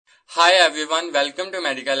Hi everyone, welcome to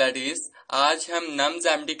medical Aedes. आज हम nums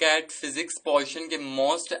MDCAT physics portion के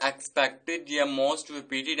most expected या मोस्ट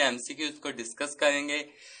रिपीटेड एमसीक्यूज को डिस्कस करेंगे।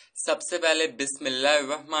 सबसे पहले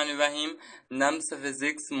बिस्मिल्लाहिर्रहमानिर्रहीम, nums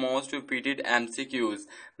physics most repeated MCQs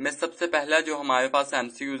में सबसे पहला जो हमारे पास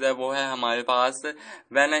एमसीक्यूज है वो है हमारे पास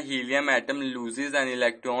when a helium atom loses an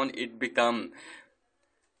electron it become.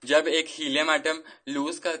 जब एक हीलियम एटम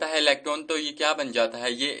लूज करता है इलेक्ट्रॉन तो ये क्या बन जाता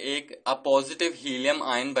है, ये एक पॉजिटिव हीलियम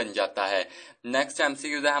आयन बन जाता है। नेक्स्ट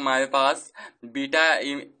एमसीक्यू है हमारे पास beta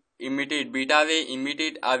way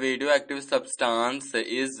emitted a radio active substance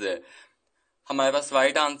is. हमारे पास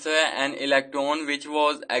राइट आंसर है an electron which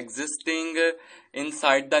was existing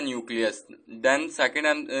inside the nucleus. Then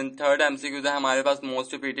second third MCQ है हमारे पास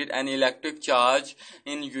most repeated an electric charge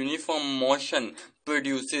in uniform motion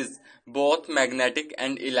produces both magnetic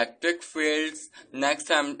and electric fields. Next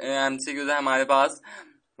MCQ है हमारे पास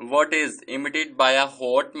what is emitted by a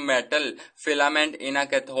hot metal filament in a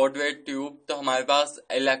cathode ray tube। तो हमारे पास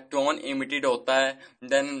electron emitted होता है।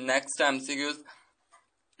 Then next MCQ,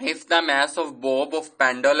 if the mass of bob of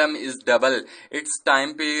pendulum is double, its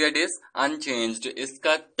time period is unchanged।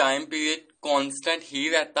 इसका time period constant ही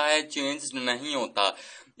रहता है, changed नहीं होता।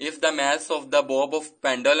 If the mass of the bob of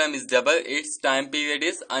pendulum is double, its time period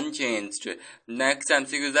is unchanged. Next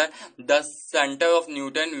MCQ है the center of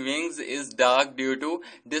Newton rings is dark due to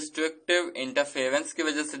destructive interference की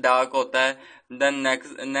वजह से dark होता है। Then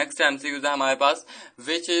next MCQ है हमारे पास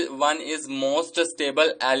which one is most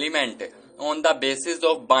stable element on the basis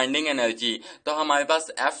of binding energy. तो हमारे पास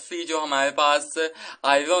Fe जो हमारे पास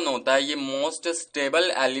आयरन होता है ये most stable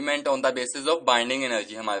element on the basis of binding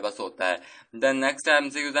energy हमारे पास होता है। देन नेक्स्ट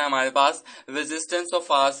एमसीक्यू है हमारे पास resistance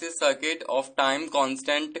of RC circuit of time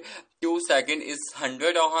constant 2 second is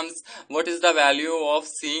 100 ohms। What is the value of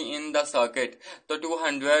C in the circuit? तो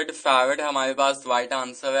 200 farad हमारे पास right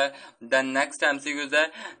answer है। Then next MCQ है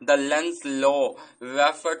the Lenz law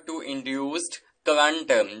refer to induced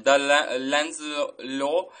current। The Lenz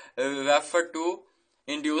law refer to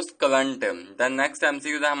induced current। The next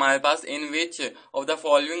MCQ है हमारे पास in which of the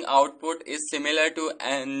following output is similar to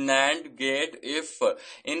an NAND gate if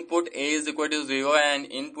input A is equal to 0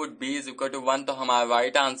 and input B is equal to 1। तो हमारा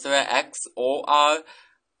right answer है XOR।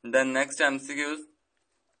 The next MCQ,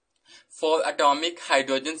 for atomic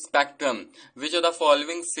hydrogen spectrum, which of the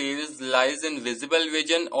following series lies in visible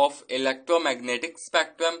region of electromagnetic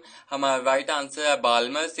spectrum? हमारा right answer है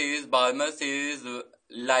Balmer series। Balmer series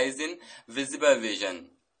lies in visible region।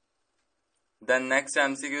 The next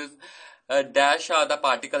MCQ, dash are the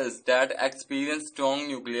particles that experience strong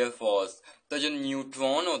nuclear force। तो जो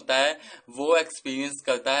neutron होता है वो experience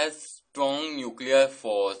करता है strong nuclear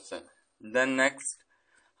force. Then next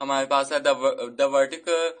हमारे पास है the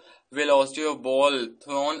vertical velocity of ball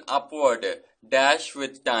thrown upward dash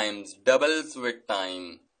with times doubles with time।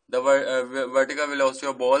 The vertical velocity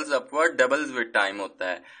of balls upward doubles with time होता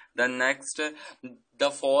है। Then next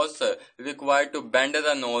the force required to bend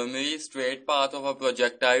the normally straight path of a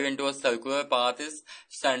projectile into a circular path is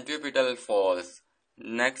centripetal force।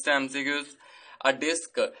 Next MCQ, a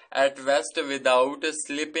disc at rest without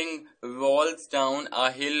slipping rolls down a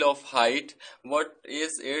hill of height। What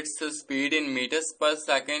is its speed in meters per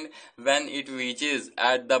second when it reaches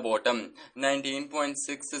at the bottom?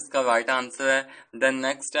 19.6 इसका right answer है। Then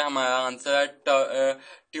next हमारा answer है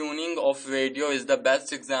tuning of radio is the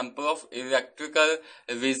best example of electrical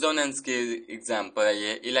resonance की example है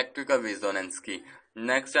ये electrical resonance की।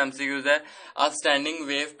 Next MCQ है a standing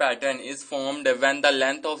wave pattern is formed when the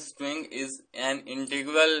length of string is an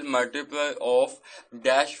integral multiple of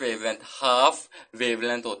dash wavelength। half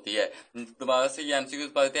wavelength होती है। दोबारा से ये MCQ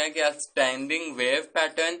पढ़ते हैं कि a standing wave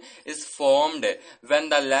pattern is formed when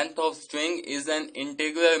the length of string is an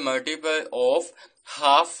integral multiple of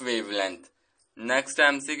half wavelength। Next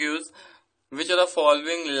MCQs, which of the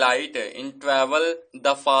following light in travel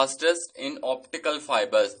the fastest in optical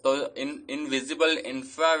fibers? तो invisible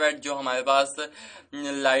infrared जो हमारे पास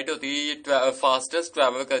light होती है ये fastest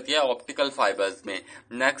travel करती है optical fibres में।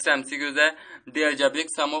 Next MCQs है the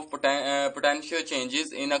algebraic sum of potential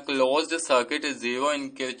changes in a closed circuit is 0 in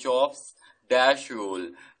Kirchhoff's dash rule।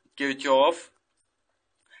 Kirchhoff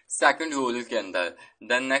second rule के अंदर।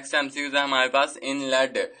 देन नेक्स्ट एमसीक्यूज है हमारे पास in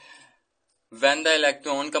lead when the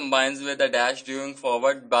electron combines with a dash during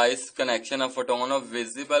forward bias connection, a photon of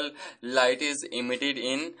visible light is emitted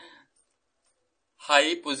in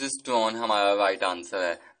high positron। हमारा right answer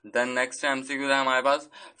है। Then next MCQ है हमारे पास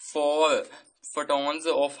for photons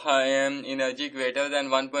of energy greater than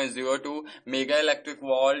 1.02 mega electric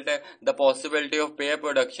volt, the possibility of pair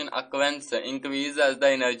production occurrence increase as the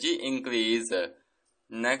energy increase।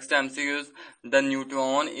 Next MCQs, the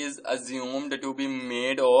neutron is assumed to be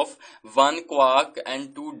made of one quark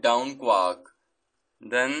and two down quark.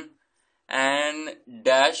 Then an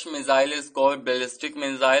dash missile is called ballistic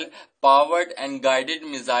missile. Powered and guided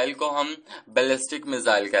missile को हम ballistic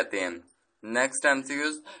missile कहते हैं. Next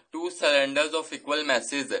MCQs, two cylinders of equal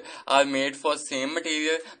masses are made for same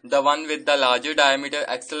material. The one with the larger diameter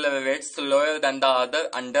accelerates slower than the other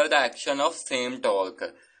under the action of same torque.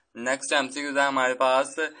 Next MCQs है हमारे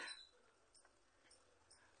पास,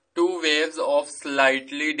 two waves of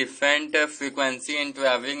slightly different frequency and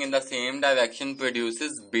traveling in the same direction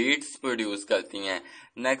produces beats produce करती हैं.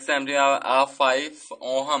 Next MCQ, a 5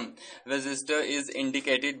 ohm resistor is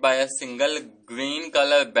indicated by a single green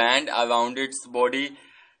color band around its body.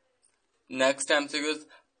 Next MCQ,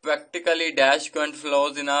 practically dash current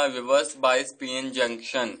flows in a reverse bias PN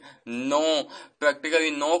junction.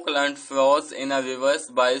 Practically no current flows in a reverse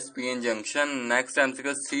bias PN junction. Next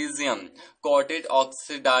MCQ, cesium coated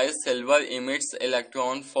oxidized silver emits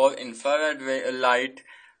electron for infrared light.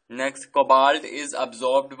 Next, cobalt is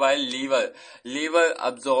absorbed by lever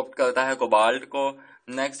absorbed करता है cobalt को.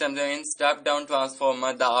 Next in step down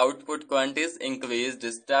transformer the output current is increased.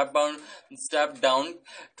 step down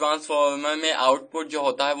transformer में output जो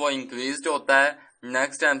होता है वो increased होता है.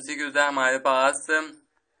 Next MCQ है हमारे पास,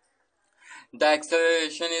 the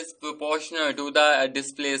acceleration is proportional to the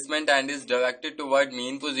displacement and is directed toward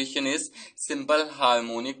mean position is simple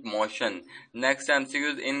harmonic motion. Next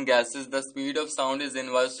MCQ, in gases the speed of sound is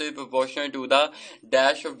inversely proportional to the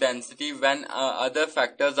dash of density when other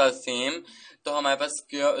factors are same. तो हमारे पास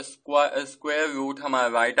square root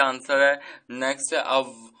हमारा right answer है. Next,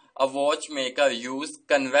 a watchmaker use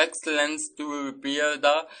convex lens to repair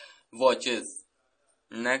the watches.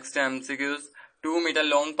 Next MCQs, 2 meter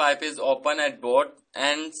long pipe is open at both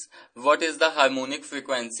ends. What is the harmonic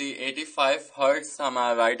frequency? 85 Hertz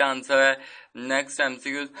हमारा right answer है. Next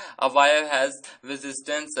MCQ, a wire has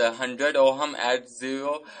resistance 100 ohm at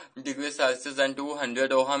 0 degrees Celsius and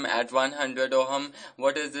 200 ohm at 100 ohm.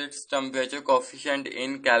 What is its temperature coefficient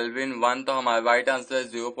in Kelvin? 1, तो हमारा right answer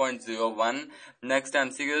है 0.01. Next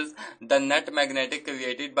MCQ, the net magnetic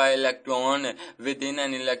created by electron within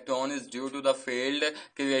an electron is due to the field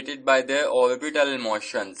created by their orbital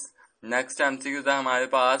motions. Next MCQ है हमारे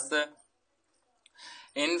पास,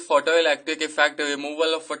 in photoelectric effect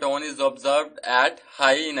removal of photon is observed at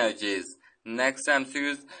high energies. Next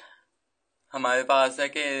MCQ हमारे पास है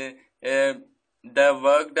कि the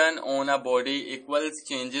work done on a body equals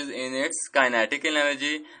changes in its kinetic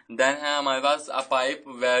energy. Then है हमारे पास, a pipe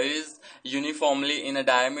varies uniformly in a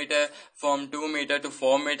diameter from 2 meter to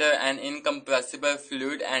 4 meter and incompressible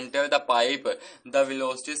fluid enter the pipe. The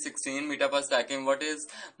velocity is 16 meter per second. What is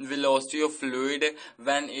velocity of fluid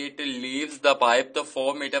when it leaves the pipe? तो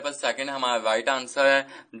 4 meter per second हमारा right answer है.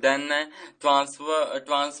 Then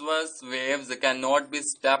transverse waves cannot be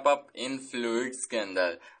step up in fluids के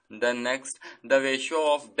अंदर. The next, the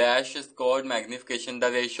ratio of dash is called magnification.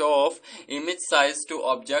 The ratio of image size to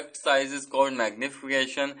object size is called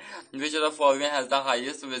magnification. Which of the following has the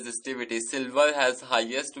highest resistivity? Silver has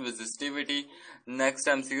highest resistivity. Next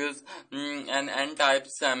MCQs, an N-type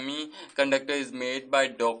semiconductor is made by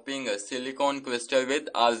doping a silicon crystal with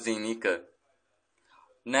arsenic.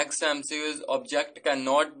 Next MCQ, object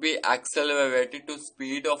cannot be accelerated to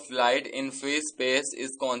speed of light in free space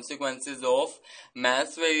is consequences of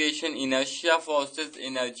mass variation, inertia forces,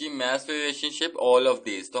 energy, mass relationship, all of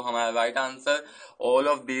these. तो हमारा right answer all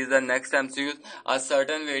of these are. Next MCQ, a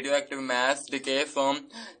certain radioactive mass decay from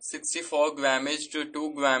 64 grammage to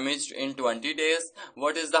 2 grammage in 20 days.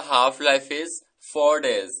 What is the half-life is? 4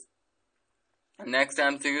 days. Next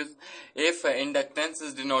MCQ, if inductance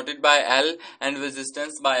is denoted by L and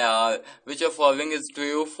resistance by R, which of following is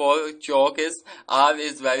true for chalk is R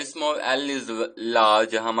is very small, L is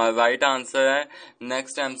large. हमारा right answer है.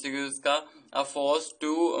 Next MCQ का, a force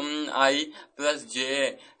 2I plus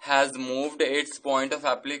J has moved its point of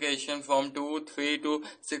application from 2, 3 to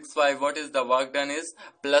 6, 5. What is the work done is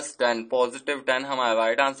plus 10, positive 10. हमारा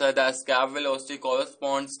right answer है. The escape velocity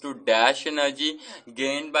corresponds to dash energy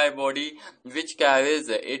gained by body which carries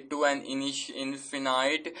it to an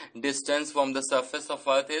infinite distance from the surface of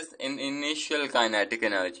Earth is in initial kinetic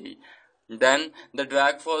energy. Then the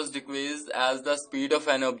drag force decreases as the speed of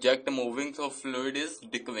an object moving through fluid is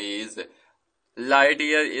decreased. Light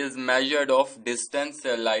year is measured of distance,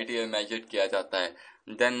 light year measured किया जाता है.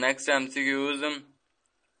 Then next MCQs,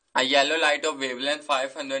 A yellow light of wavelength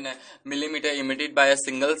 500 millimeter emitted by a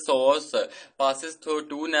single source passes through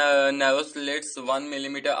two narrow slits 1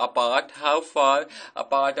 millimeter apart. How far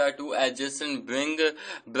apart are two edges and bring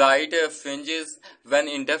bright fringes when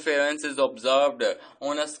interference is observed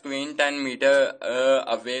on a screen 10 meter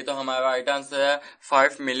away? तो हमारा right answer है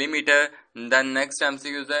 5 millimeter. The next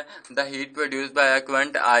MCQ is the heat produced by a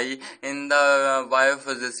current I in the wire of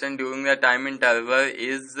resistance during the time interval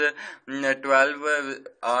is 12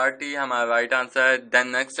 RT. हमारा right answer है.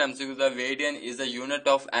 Then next MCQ, the radian is a unit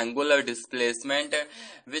of angular displacement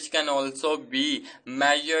which can also be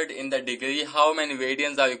measured in the degree. How many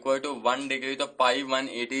radians are equal to 1 degree? तो pi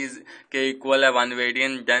 180 के equal है 1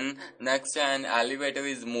 radian. Then next, an elevator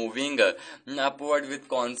is moving upward with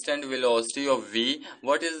constant velocity of v.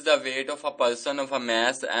 What is the weight of a person of a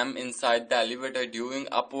mass m inside the elevator during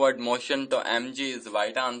upward motion? तो mg is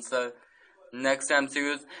right answer. Next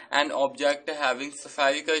MCQs, an object having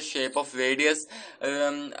spherical shape of radius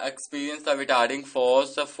experience the retarding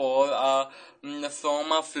force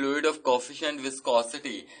from a fluid of coefficient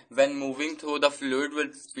viscosity when moving through the fluid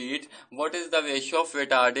with speed. What is the ratio of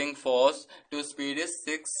retarding force to speed? Is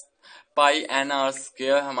 6 pi nr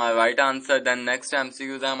square. हमारा right answer. Then next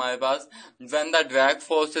MCQ है हमारे पास, when the drag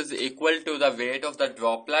force is equal to the weight of the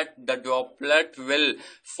droplet will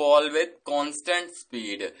fall with constant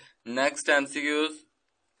speed. Next MCQs,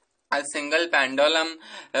 a single pendulum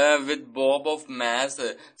with bob of mass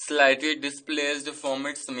slightly displaced from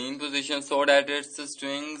its mean position so that its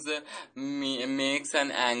strings makes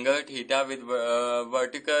an angle theta with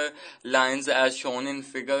vertical lines as shown in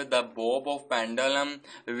figure. The bob of pendulum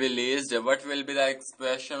released. What will be the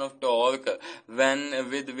expression of torque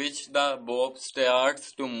with which the bob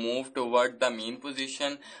starts to move toward the mean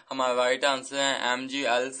position? हमारा right answer है mg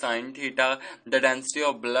l sin theta. The density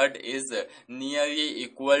of blood is nearly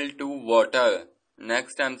equal to water.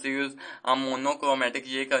 Next MCQs, monochromatic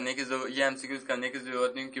ये MCQs करने की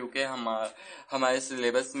जरूरत नहीं क्योंकि हमारे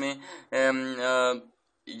syllabus में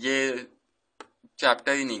ये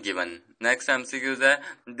चैप्टर ही नहीं गिवन. नेक्स्ट MCQs है,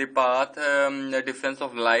 the path difference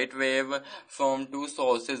of light wave from two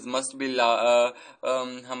sources must be.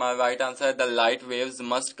 हमारा राइट आंसर है the light waves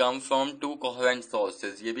must come from to coherent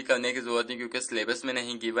sources. ये भी करने की जरूरत नहीं क्योंकि सिलेबस में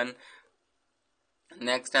नहीं गिवन.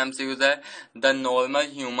 नेक्स्ट MCQs है द नॉर्मल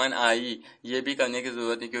ह्यूमन आई. ये भी करने की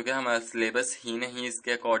जरूरत नहीं क्योंकि हमारा सिलेबस ही नहीं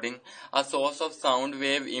इसके according. A source of sound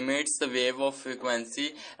wave emits wave of frequency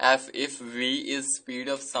f. If v is speed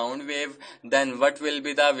of sound wave then what will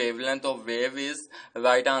be the wavelength of wave? Is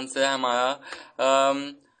right answer है हमारा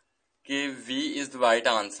कि v is the right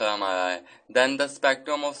answer हमारा है. Then the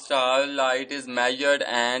spectrum of starlight is measured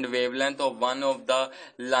and wavelength of one of the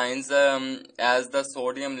lines as the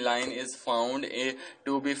sodium line is found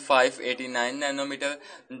to be 589 nanometer.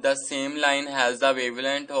 The same line has the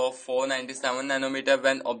wavelength of 497 nanometer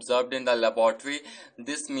when observed in the laboratory.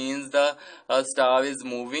 This means the star is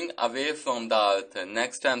moving away from the earth.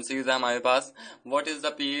 Next MCQ है हमारे पास, what is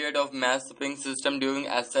the period of mass spring system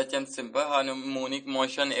during SHM simple harmonic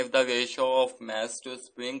motion if the ratio of mass to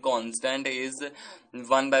spring constant is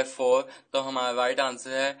 1/4? तो हमारा right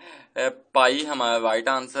answer है पाई. हमारा right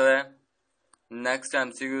answer है. Next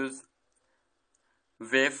MCQs,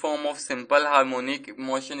 waveform of simple harmonic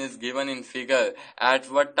motion is given in figure. At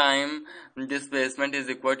what time displacement is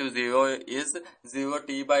equal to 0? Is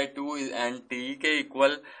 0t/2 and t के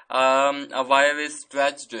equal. A wire is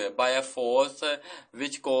stretched by a force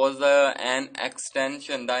which causes an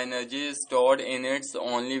extension. The energy is stored in it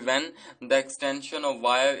only when the extension of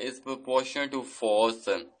wire is proportional to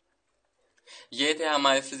force. ये थे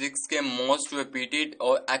हमारे physics के most repeated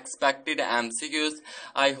और expected MCQs.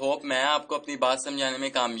 I hope मैं आपको अपनी बात समझाने में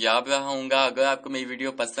कामयाब रहूंगा. अगर आपको मेरी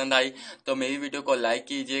वीडियो पसंद आई तो मेरी वीडियो को लाइक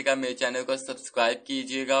कीजिएगा, मेरे चैनल को सब्सक्राइब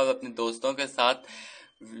कीजिएगा और अपने दोस्तों के साथ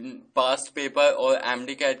पास्ट पेपर और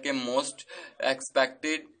MDCAT के मोस्ट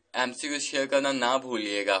एक्सपेक्टेड MCQs शेयर करना ना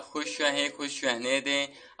भूलिएगा. खुश रहें, खुश रहने दें.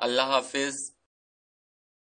 अल्लाह हाफिज.